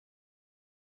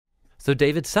So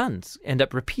David's sons end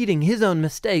up repeating his own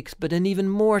mistakes, but in even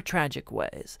more tragic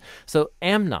ways. So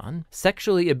Amnon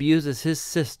sexually abuses his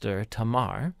sister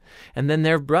Tamar, and then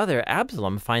their brother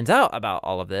Absalom finds out about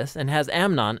all of this and has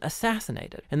Amnon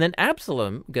assassinated. And then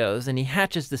Absalom goes and he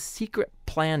hatches the secret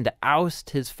plan to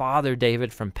oust his father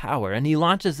David from power, and he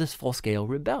launches this full-scale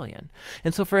rebellion.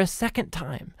 And so for a second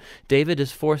time, David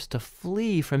is forced to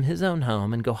flee from his own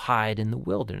home and go hide in the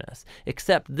wilderness,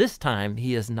 except this time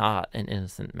he is not an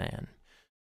innocent man.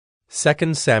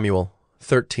 2 Samuel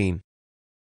 13.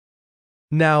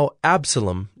 Now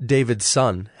Absalom, David's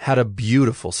son, had a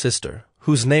beautiful sister,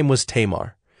 whose name was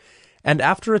Tamar. And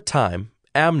after a time,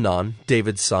 Amnon,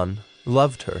 David's son,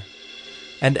 loved her.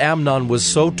 And Amnon was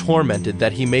so tormented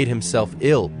that he made himself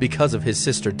ill because of his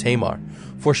sister Tamar,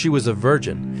 for she was a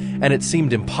virgin, and it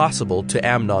seemed impossible to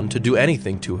Amnon to do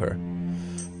anything to her.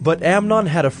 But Amnon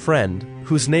had a friend,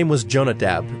 whose name was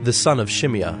Jonadab, the son of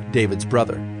Shimeah, David's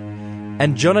brother.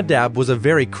 And Jonadab was a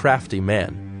very crafty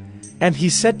man. And he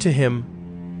said to him,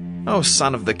 "O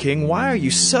son of the king, why are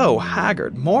you so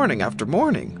haggard morning after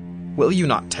morning? Will you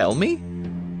not tell me?"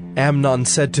 Amnon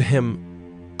said to him,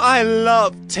 "I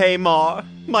love Tamar,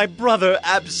 my brother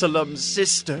Absalom's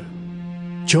sister."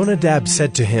 Jonadab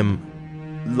said to him,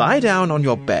 "Lie down on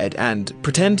your bed and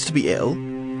pretend to be ill,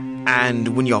 and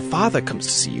when your father comes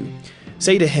to see you,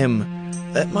 say to him,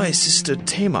 'Let my sister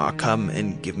Tamar come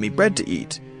and give me bread to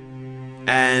eat,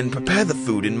 and prepare the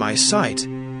food in my sight,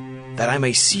 that I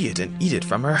may see it and eat it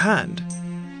from her hand.'"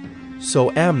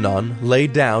 So Amnon lay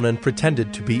down and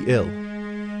pretended to be ill.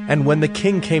 And when the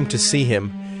king came to see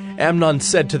him, Amnon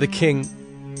said to the king,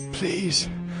 "Please,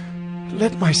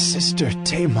 let my sister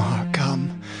Tamar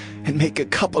come and make a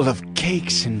couple of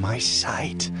cakes in my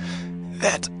sight,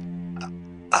 that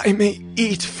I may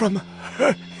eat from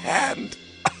her hand."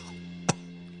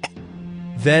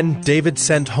 Then David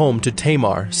sent home to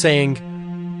Tamar, saying,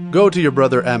 "Go to your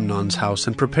brother Amnon's house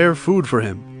and prepare food for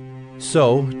him."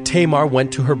 So Tamar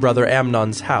went to her brother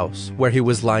Amnon's house, where he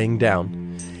was lying down.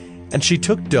 And she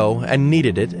took dough and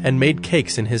kneaded it and made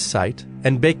cakes in his sight,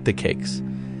 and baked the cakes.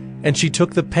 And she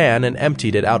took the pan and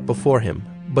emptied it out before him,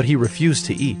 but he refused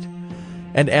to eat.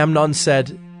 And Amnon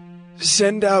said,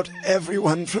 "Send out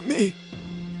everyone from me."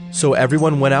 So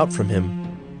everyone went out from him.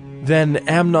 Then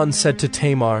Amnon said to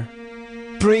Tamar,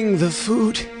 "Bring the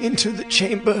food into the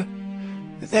chamber,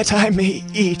 that I may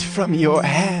eat from your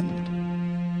hand."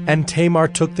 And Tamar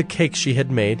took the cakes she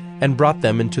had made and brought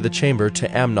them into the chamber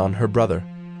to Amnon her brother.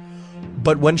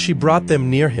 But when she brought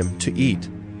them near him to eat,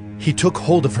 he took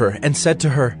hold of her and said to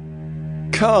her,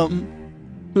 "Come,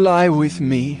 lie with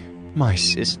me, my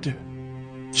sister."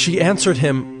 She answered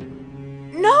him,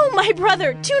 "No, my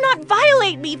brother, do not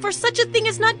violate me, for such a thing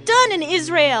is not done in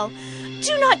Israel.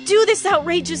 Do not do this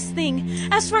outrageous thing.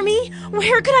 As for me,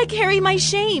 where could I carry my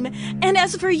shame? And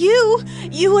as for you,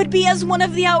 you would be as one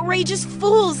of the outrageous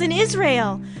fools in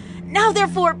Israel. Now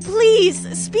therefore, please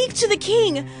speak to the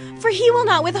king, for he will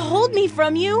not withhold me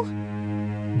from you."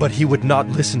 But he would not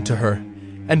listen to her,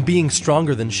 and being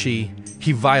stronger than she,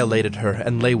 he violated her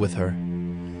and lay with her.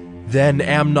 Then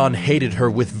Amnon hated her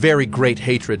with very great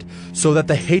hatred, so that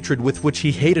the hatred with which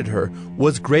he hated her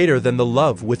was greater than the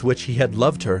love with which he had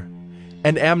loved her.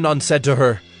 And Amnon said to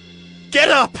her, "Get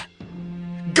up!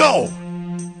 Go!"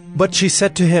 But she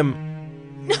said to him,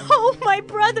 "No, my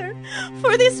brother,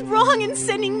 for this wrong in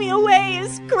sending me away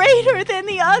is greater than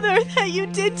the other that you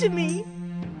did to me."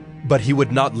 But he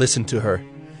would not listen to her.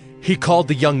 He called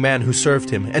the young man who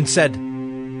served him and said,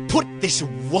 "Put this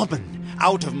woman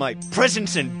out of my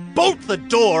presence and bolt the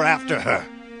door after her."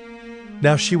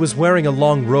 Now she was wearing a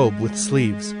long robe with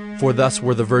sleeves, for thus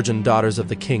were the virgin daughters of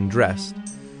the king dressed.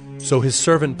 So his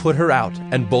servant put her out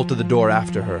and bolted the door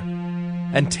after her.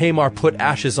 And Tamar put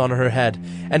ashes on her head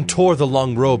and tore the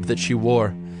long robe that she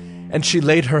wore. And she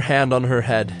laid her hand on her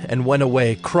head and went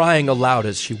away, crying aloud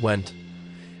as she went.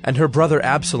 And her brother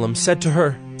Absalom said to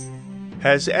her,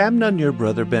 "Has Amnon your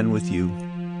brother been with you?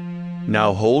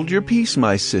 Now hold your peace,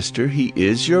 my sister. He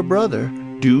is your brother.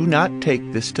 Do not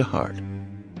take this to heart."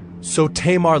 So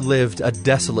Tamar lived a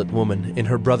desolate woman in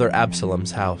her brother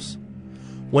Absalom's house.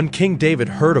 When King David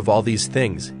heard of all these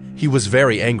things, he was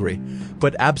very angry.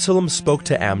 But Absalom spoke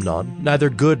to Amnon, neither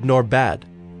good nor bad.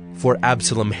 For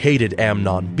Absalom hated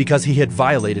Amnon because he had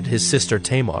violated his sister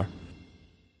Tamar.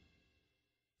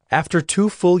 After 2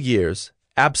 full years,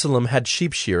 Absalom had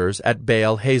sheep shearers at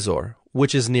Baal Hazor,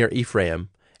 which is near Ephraim.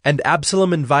 And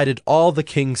Absalom invited all the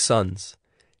king's sons.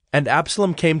 And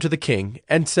Absalom came to the king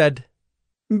and said,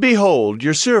 "Behold,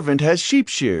 your servant has sheep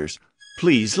shears.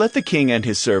 Please let the king and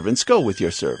his servants go with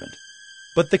your servant."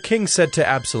 But the king said to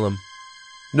Absalom,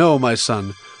 "No, my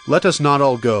son, Let us not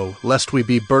all go, lest we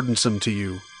be burdensome to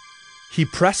you. He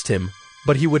pressed him,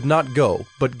 but he would not go,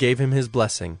 but gave him his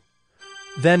blessing.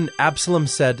 Then Absalom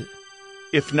said,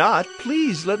 If not,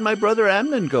 please let my brother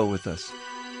Amnon go with us.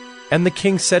 And the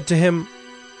king said to him,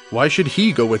 Why should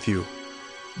he go with you?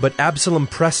 But Absalom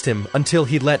pressed him until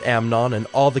he let Amnon and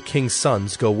all the king's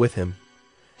sons go with him.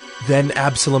 Then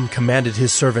Absalom commanded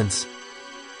his servants,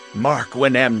 Mark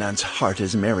when Amnon's heart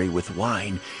is merry with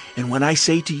wine, and when I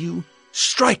say to you,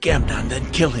 Strike Amnon, then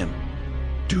kill him.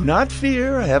 Do not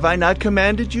fear, have I not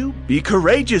commanded you? Be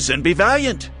courageous and be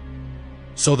valiant.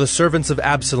 So the servants of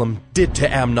Absalom did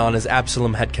to Amnon as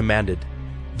Absalom had commanded.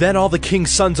 Then all the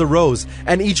king's sons arose,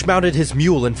 and each mounted his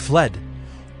mule and fled.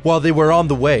 While they were on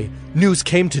the way, news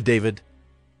came to David.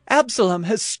 Absalom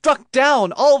has struck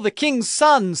down all the king's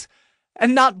sons,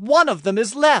 and not one of them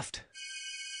is left.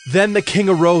 Then the king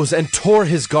arose and tore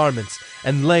his garments,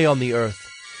 and lay on the earth.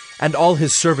 And all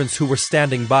his servants who were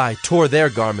standing by tore their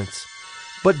garments.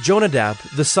 But Jonadab,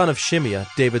 the son of Shimeah,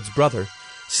 David's brother,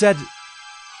 said,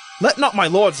 Let not my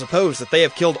lord suppose that they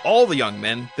have killed all the young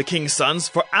men, the king's sons,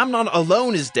 for Amnon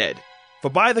alone is dead.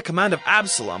 For by the command of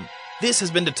Absalom, this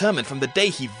has been determined from the day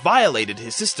he violated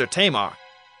his sister Tamar.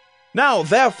 Now,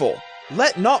 therefore,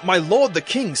 let not my lord the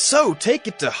king so take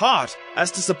it to heart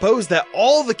as to suppose that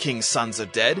all the king's sons are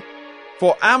dead,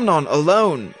 for Amnon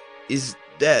alone is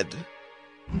dead.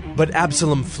 But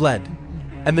Absalom fled,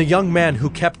 and the young man who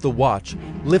kept the watch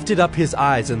lifted up his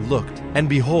eyes and looked, and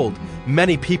behold,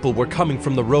 many people were coming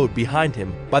from the road behind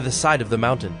him by the side of the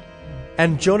mountain.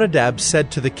 And Jonadab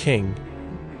said to the king,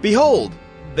 Behold,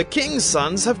 the king's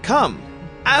sons have come.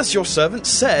 As your servant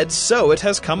said, so it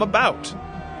has come about.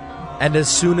 And as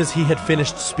soon as he had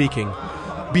finished speaking,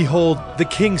 behold, the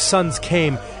king's sons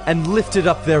came and lifted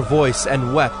up their voice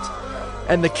and wept.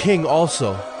 And the king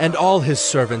also, and all his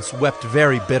servants, wept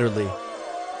very bitterly.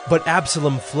 But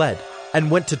Absalom fled,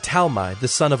 and went to Talmai, the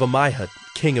son of Ammihud,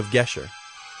 king of Geshur.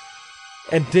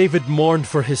 And David mourned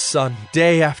for his son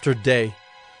day after day.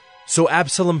 So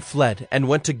Absalom fled, and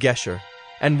went to Geshur,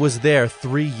 and was there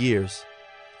 3 years.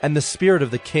 And the spirit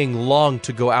of the king longed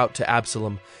to go out to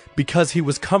Absalom, because he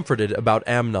was comforted about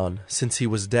Amnon, since he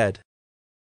was dead.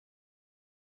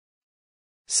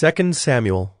 2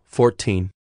 Samuel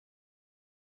 14.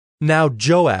 Now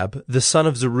Joab, the son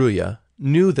of Zeruiah,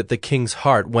 knew that the king's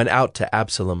heart went out to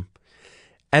Absalom.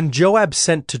 And Joab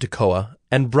sent to Tekoa,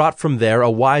 and brought from there a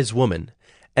wise woman,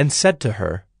 and said to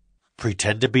her,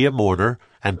 Pretend to be a mourner,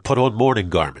 and put on mourning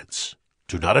garments.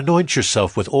 Do not anoint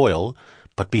yourself with oil,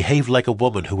 but behave like a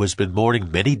woman who has been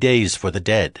mourning many days for the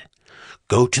dead.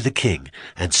 Go to the king,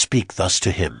 and speak thus to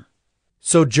him.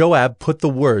 So Joab put the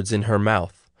words in her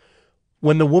mouth.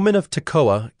 When the woman of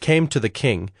Tekoa came to the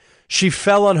king, she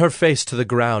fell on her face to the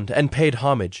ground, and paid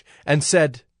homage, and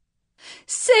said,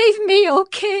 Save me, O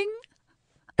king!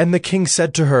 And the king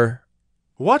said to her,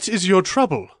 What is your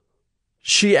trouble?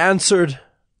 She answered,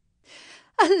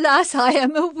 Alas, I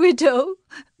am a widow.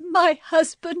 My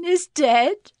husband is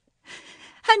dead.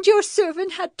 And your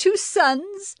servant had 2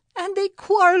 sons, and they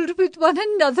quarreled with one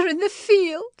another in the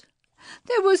field.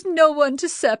 There was no one to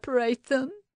separate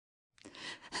them.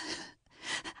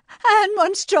 And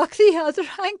one struck the other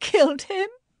and killed him.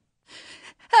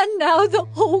 And now the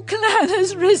whole clan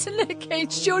has risen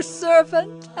against your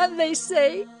servant, and they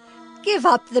say, Give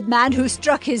up the man who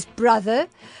struck his brother,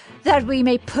 that we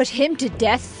may put him to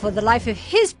death for the life of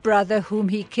his brother whom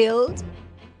he killed.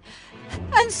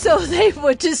 And so they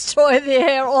would destroy the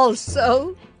heir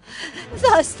also.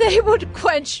 Thus they would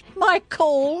quench my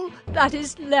coal that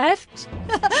is left,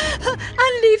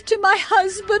 and leave to my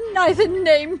husband neither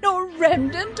name nor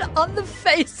remnant on the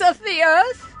face of the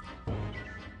earth.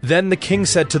 Then the king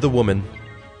said to the woman,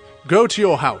 Go to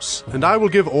your house, and I will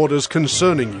give orders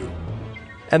concerning you.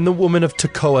 And the woman of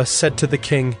Tekoa said to the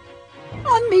king,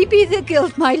 On me be the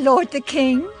guilt, my lord the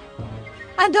king,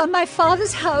 and on my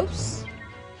father's house.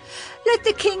 Let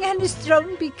the king and his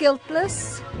throne be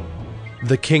guiltless.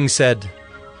 The king said,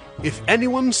 If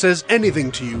anyone says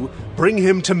anything to you, bring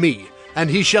him to me,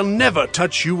 and he shall never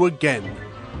touch you again.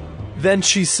 Then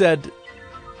she said,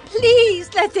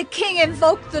 Please let the king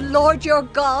invoke the Lord your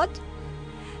God,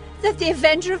 that the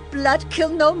avenger of blood kill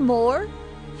no more,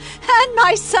 and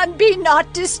my son be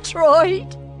not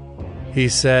destroyed. He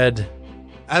said,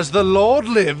 As the Lord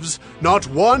lives, not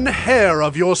one hair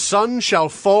of your son shall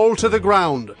fall to the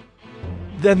ground.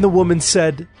 Then the woman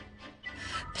said,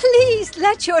 Please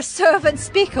let your servant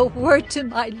speak a word to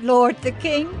my lord the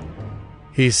king.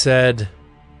 He said,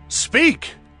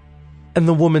 Speak. And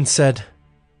the woman said,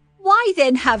 Why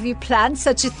then have you planned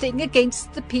such a thing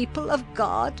against the people of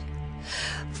God?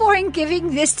 For in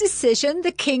giving this decision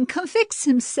the king convicts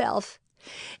himself.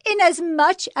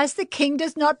 inasmuch as the king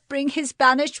does not bring his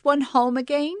banished one home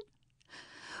again?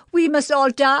 We must all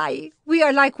die. We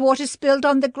are like water spilled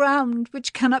on the ground,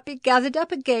 which cannot be gathered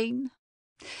up again.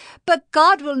 But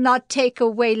God will not take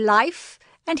away life,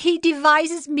 and he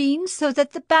devises means so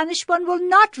that the banished one will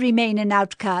not remain an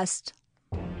outcast.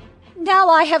 Now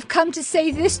I have come to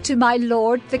say this to my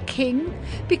lord the king,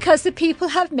 because the people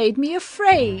have made me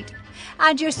afraid.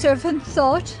 And your servant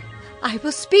thought, I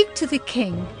will speak to the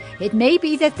king. It may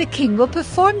be that the king will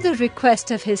perform the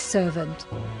request of his servant.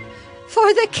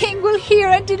 For the king will hear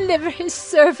and deliver his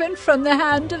servant from the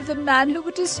hand of the man who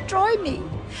would destroy me,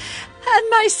 and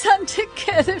my son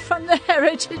together from the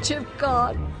heritage of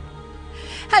God.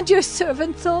 And your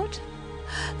servant thought,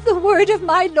 the word of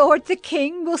my lord the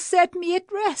king will set me at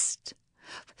rest.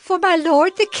 For my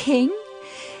lord the king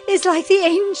is like the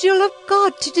angel of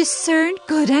God to discern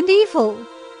good and evil.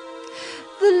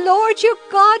 The Lord your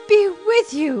God be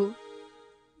with you.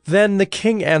 Then the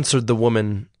king answered the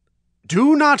woman,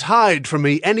 Do not hide from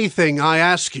me anything I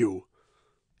ask you.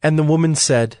 And the woman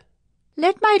said,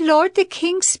 Let my lord the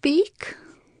king speak.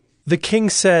 The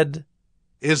king said,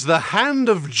 Is the hand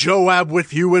of Joab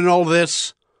with you in all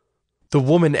this? The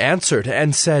woman answered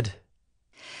and said,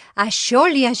 As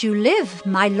surely as you live,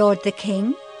 my lord the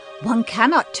king, one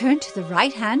cannot turn to the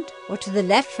right hand or to the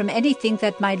left from anything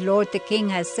that my lord the king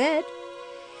has said.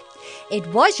 It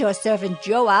was your servant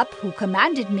Joab who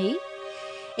commanded me.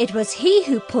 It was he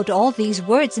who put all these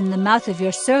words in the mouth of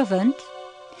your servant.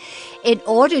 In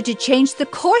order to change the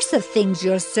course of things,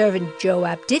 your servant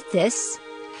Joab did this.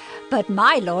 But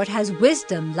my lord has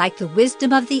wisdom like the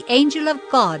wisdom of the angel of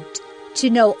God, to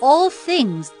know all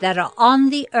things that are on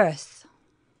the earth.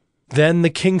 Then the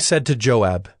king said to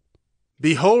Joab,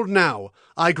 Behold now,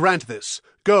 I grant this.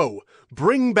 Go,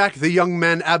 bring back the young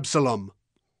man Absalom.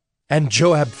 And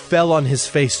Joab fell on his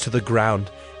face to the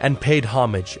ground, and paid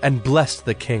homage, and blessed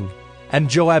the king. And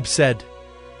Joab said,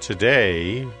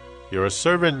 Today your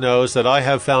servant knows that I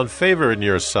have found favor in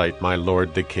your sight, my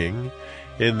lord the king,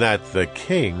 in that the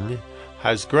king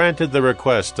has granted the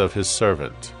request of his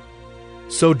servant.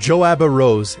 So Joab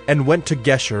arose and went to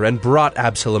Geshur and brought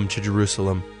Absalom to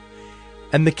Jerusalem.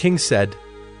 And the king said,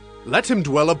 Let him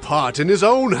dwell apart in his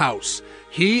own house.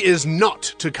 He is not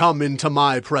to come into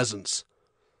my presence.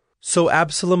 So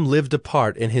Absalom lived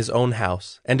apart in his own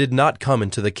house, and did not come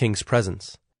into the king's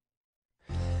presence.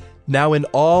 Now in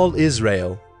all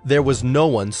Israel there was no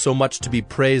one so much to be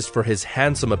praised for his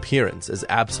handsome appearance as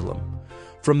Absalom.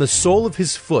 From the sole of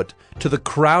his foot to the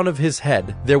crown of his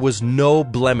head there was no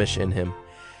blemish in him.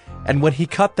 And when he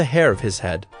cut the hair of his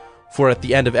head, for at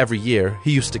the end of every year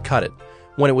he used to cut it,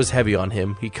 when it was heavy on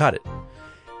him he cut it,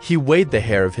 he weighed the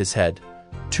hair of his head,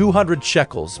 200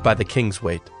 shekels by the king's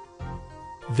weight.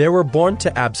 There were born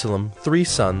to Absalom 3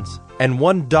 sons, and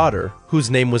 1 daughter, whose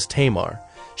name was Tamar.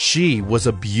 She was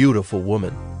a beautiful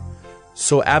woman.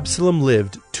 So Absalom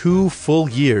lived 2 full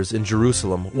years in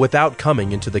Jerusalem without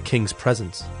coming into the king's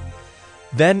presence.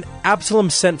 Then Absalom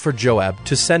sent for Joab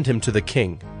to send him to the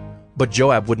king, but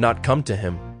Joab would not come to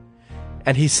him.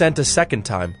 And he sent a second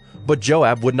time, but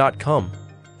Joab would not come.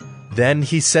 Then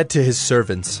he said to his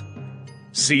servants,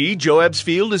 See, Joab's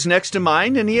field is next to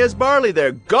mine, and he has barley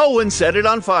there. Go and set it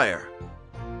on fire.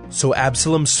 So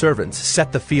Absalom's servants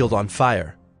set the field on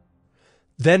fire.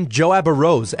 Then Joab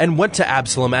arose and went to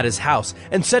Absalom at his house,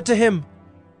 and said to him,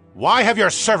 Why have your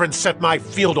servants set my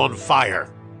field on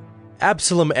fire?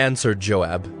 Absalom answered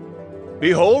Joab,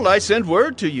 Behold, I send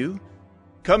word to you.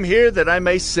 Come here that I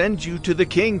may send you to the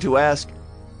king to ask,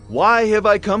 Why have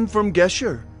I come from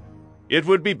Geshur? It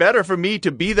would be better for me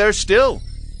to be there still.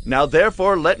 Now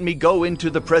therefore let me go into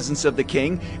the presence of the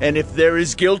king, and if there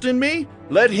is guilt in me,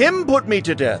 let him put me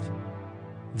to death.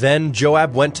 Then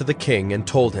Joab went to the king and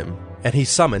told him, and he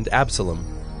summoned Absalom.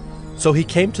 So he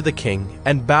came to the king,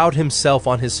 and bowed himself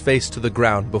on his face to the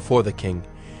ground before the king,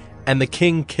 and the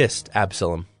king kissed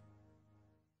Absalom.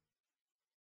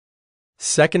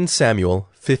 2 Samuel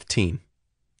 15.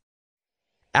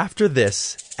 After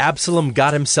this, Absalom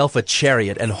got himself a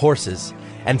chariot and horses,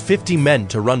 and 50 men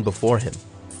to run before him.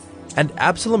 And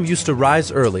Absalom used to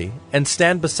rise early, and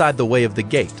stand beside the way of the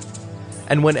gate.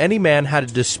 And when any man had a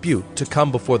dispute to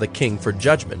come before the king for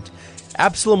judgment,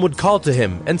 Absalom would call to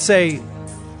him, and say,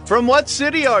 From what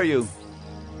city are you?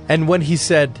 And when he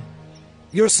said,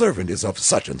 Your servant is of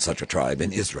such and such a tribe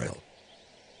in Israel,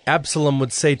 Absalom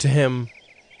would say to him,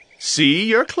 See,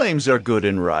 your claims are good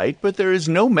and right, but there is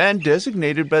no man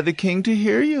designated by the king to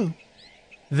hear you.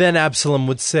 Then Absalom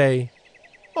would say,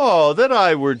 Oh, that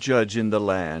I were judge in the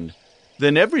land!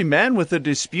 Then every man with a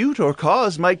dispute or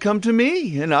cause might come to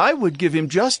me, and I would give him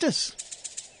justice.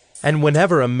 And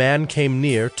whenever a man came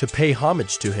near to pay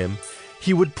homage to him,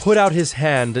 he would put out his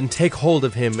hand and take hold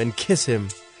of him and kiss him.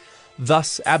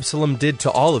 Thus Absalom did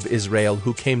to all of Israel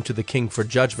who came to the king for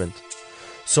judgment.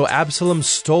 So Absalom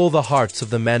stole the hearts of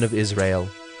the men of Israel.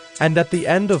 And at the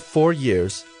end of 4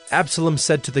 years, Absalom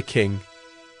said to the king,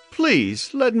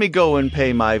 Please let me go and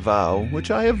pay my vow, which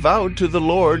I have vowed to the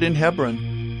Lord in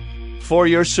Hebron. For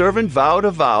your servant vowed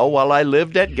a vow while I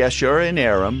lived at Geshur in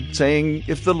Aram, saying,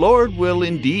 If the Lord will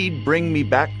indeed bring me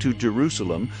back to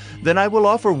Jerusalem, then I will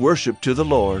offer worship to the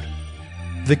Lord.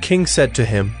 The king said to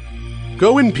him,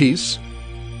 Go in peace.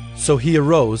 So he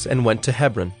arose and went to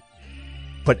Hebron.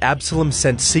 But Absalom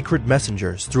sent secret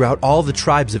messengers throughout all the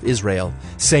tribes of Israel,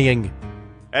 saying,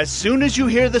 As soon as you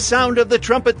hear the sound of the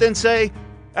trumpet, then say,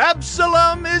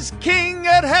 Absalom is king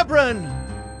at Hebron.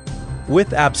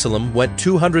 With Absalom went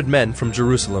 200 men from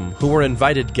Jerusalem who were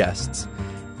invited guests,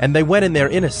 and they went in their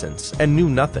innocence and knew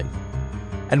nothing.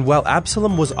 And while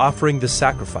Absalom was offering the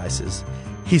sacrifices,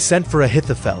 he sent for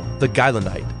Ahithophel the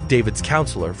Gilonite, David's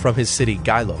counselor, from his city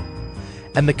Gilo.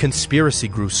 And the conspiracy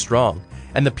grew strong,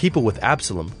 and the people with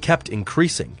Absalom kept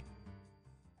increasing.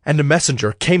 And a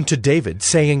messenger came to David,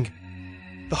 saying,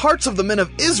 The hearts of the men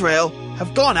of Israel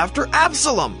have gone after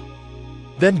Absalom.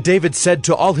 Then David said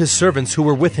to all his servants who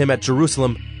were with him at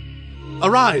Jerusalem,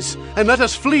 Arise, and let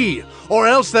us flee, or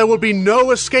else there will be no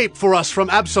escape for us from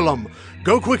Absalom.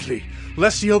 Go quickly,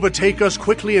 lest he overtake us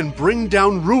quickly and bring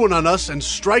down ruin on us and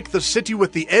strike the city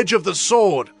with the edge of the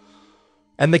sword.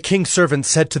 And the king's servants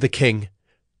said to the king,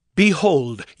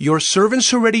 Behold, your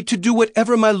servants are ready to do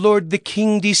whatever my lord the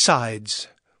king decides.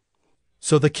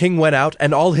 So the king went out,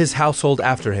 and all his household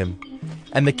after him.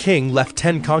 And the king left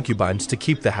 10 concubines to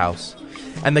keep the house.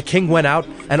 And the king went out,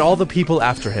 and all the people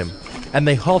after him, and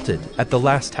they halted at the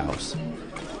last house.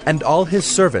 And all his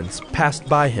servants passed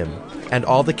by him, and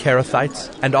all the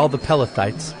Kerethites, and all the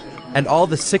Pelethites, and all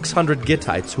the 600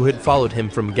 Gittites who had followed him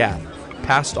from Gath,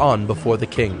 passed on before the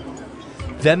king.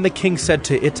 Then the king said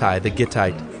to Ittai the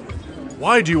Gittite,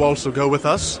 Why do you also go with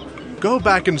us? Go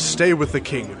back and stay with the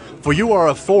king, for you are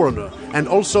a foreigner, and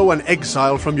also an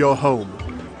exile from your home.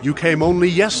 You came only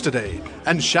yesterday,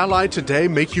 and shall I today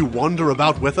make you wander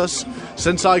about with us?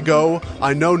 Since I go,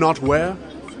 I know not where.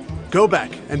 Go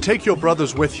back and take your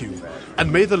brothers with you,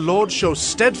 and may the Lord show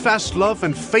steadfast love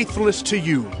and faithfulness to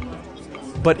you.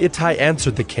 But Ittai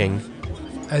answered the king,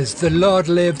 As the Lord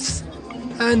lives,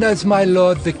 and as my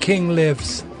lord the king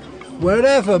lives,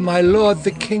 wherever my lord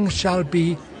the king shall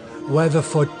be, whether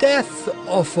for death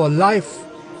or for life,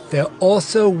 there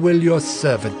also will your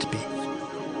servant be.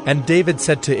 And David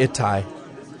said to Ittai,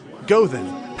 Go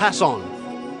then, pass on.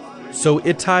 So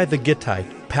Ittai the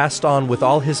Gittite passed on with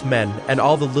all his men and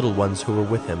all the little ones who were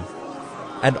with him.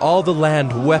 And all the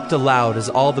land wept aloud as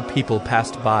all the people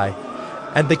passed by.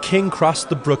 And the king crossed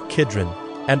the brook Kidron,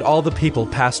 and all the people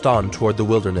passed on toward the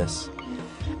wilderness.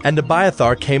 And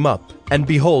Abiathar came up, and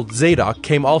behold, Zadok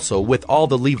came also with all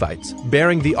the Levites,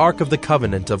 bearing the ark of the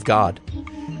covenant of God.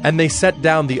 And they set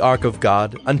down the ark of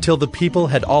God until the people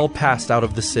had all passed out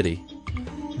of the city.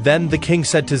 Then the king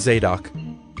said to Zadok,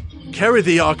 Carry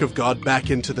the ark of God back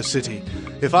into the city.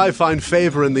 If I find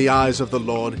favor in the eyes of the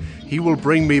Lord, he will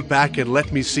bring me back and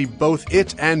let me see both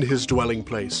it and his dwelling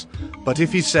place. But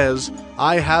if he says,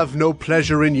 I have no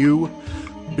pleasure in you,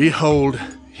 behold,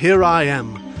 here I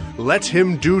am. Let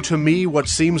him do to me what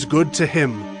seems good to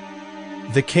him.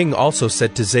 The king also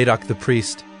said to Zadok the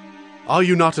priest, Are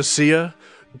you not a seer?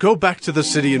 Go back to the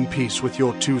city in peace with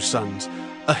your 2 sons,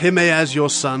 Ahimaaz your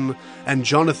son, and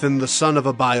Jonathan the son of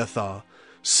Abiathar.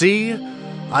 See,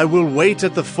 I will wait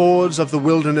at the fords of the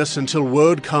wilderness until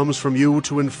word comes from you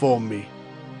to inform me.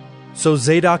 So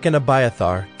Zadok and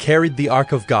Abiathar carried the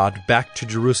ark of God back to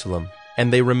Jerusalem,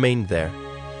 and they remained there.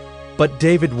 But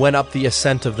David went up the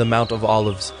ascent of the Mount of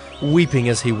Olives, weeping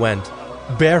as he went,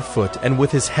 barefoot and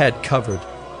with his head covered.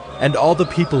 And all the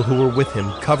people who were with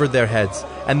him covered their heads,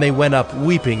 and they went up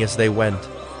weeping as they went.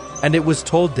 And it was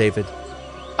told David,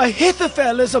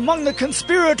 Ahithophel is among the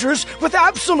conspirators with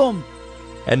Absalom.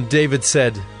 And David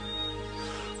said,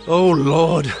 O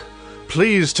Lord,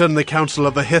 please turn the counsel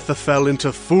of Ahithophel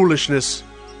into foolishness.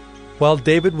 While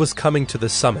David was coming to the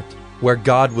summit, where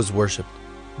God was worshipped,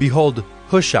 behold,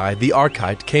 Hushai the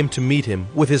Archite came to meet him,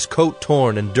 with his coat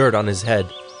torn and dirt on his head.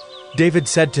 David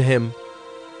said to him,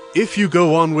 If you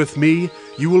go on with me,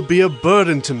 you will be a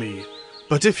burden to me.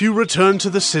 But if you return to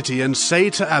the city and say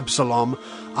to Absalom,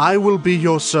 I will be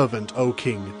your servant, O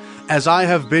king, as I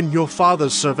have been your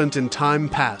father's servant in time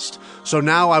past, so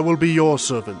now I will be your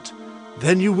servant.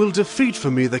 Then you will defeat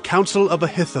for me the counsel of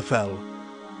Ahithophel.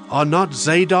 Are not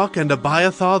Zadok and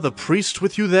Abiathar the priest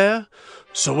with you there?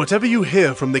 So whatever you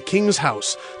hear from the king's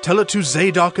house, tell it to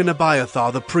Zadok and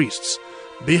Abiathar the priests.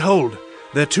 Behold,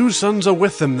 their 2 sons are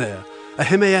with them there,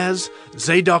 Ahimaaz,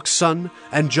 Zadok's son,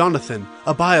 and Jonathan,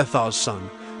 Abiathar's son,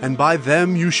 and by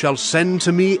them you shall send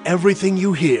to me everything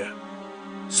you hear.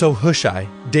 So Hushai,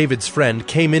 David's friend,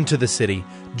 came into the city,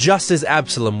 just as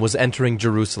Absalom was entering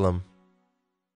Jerusalem.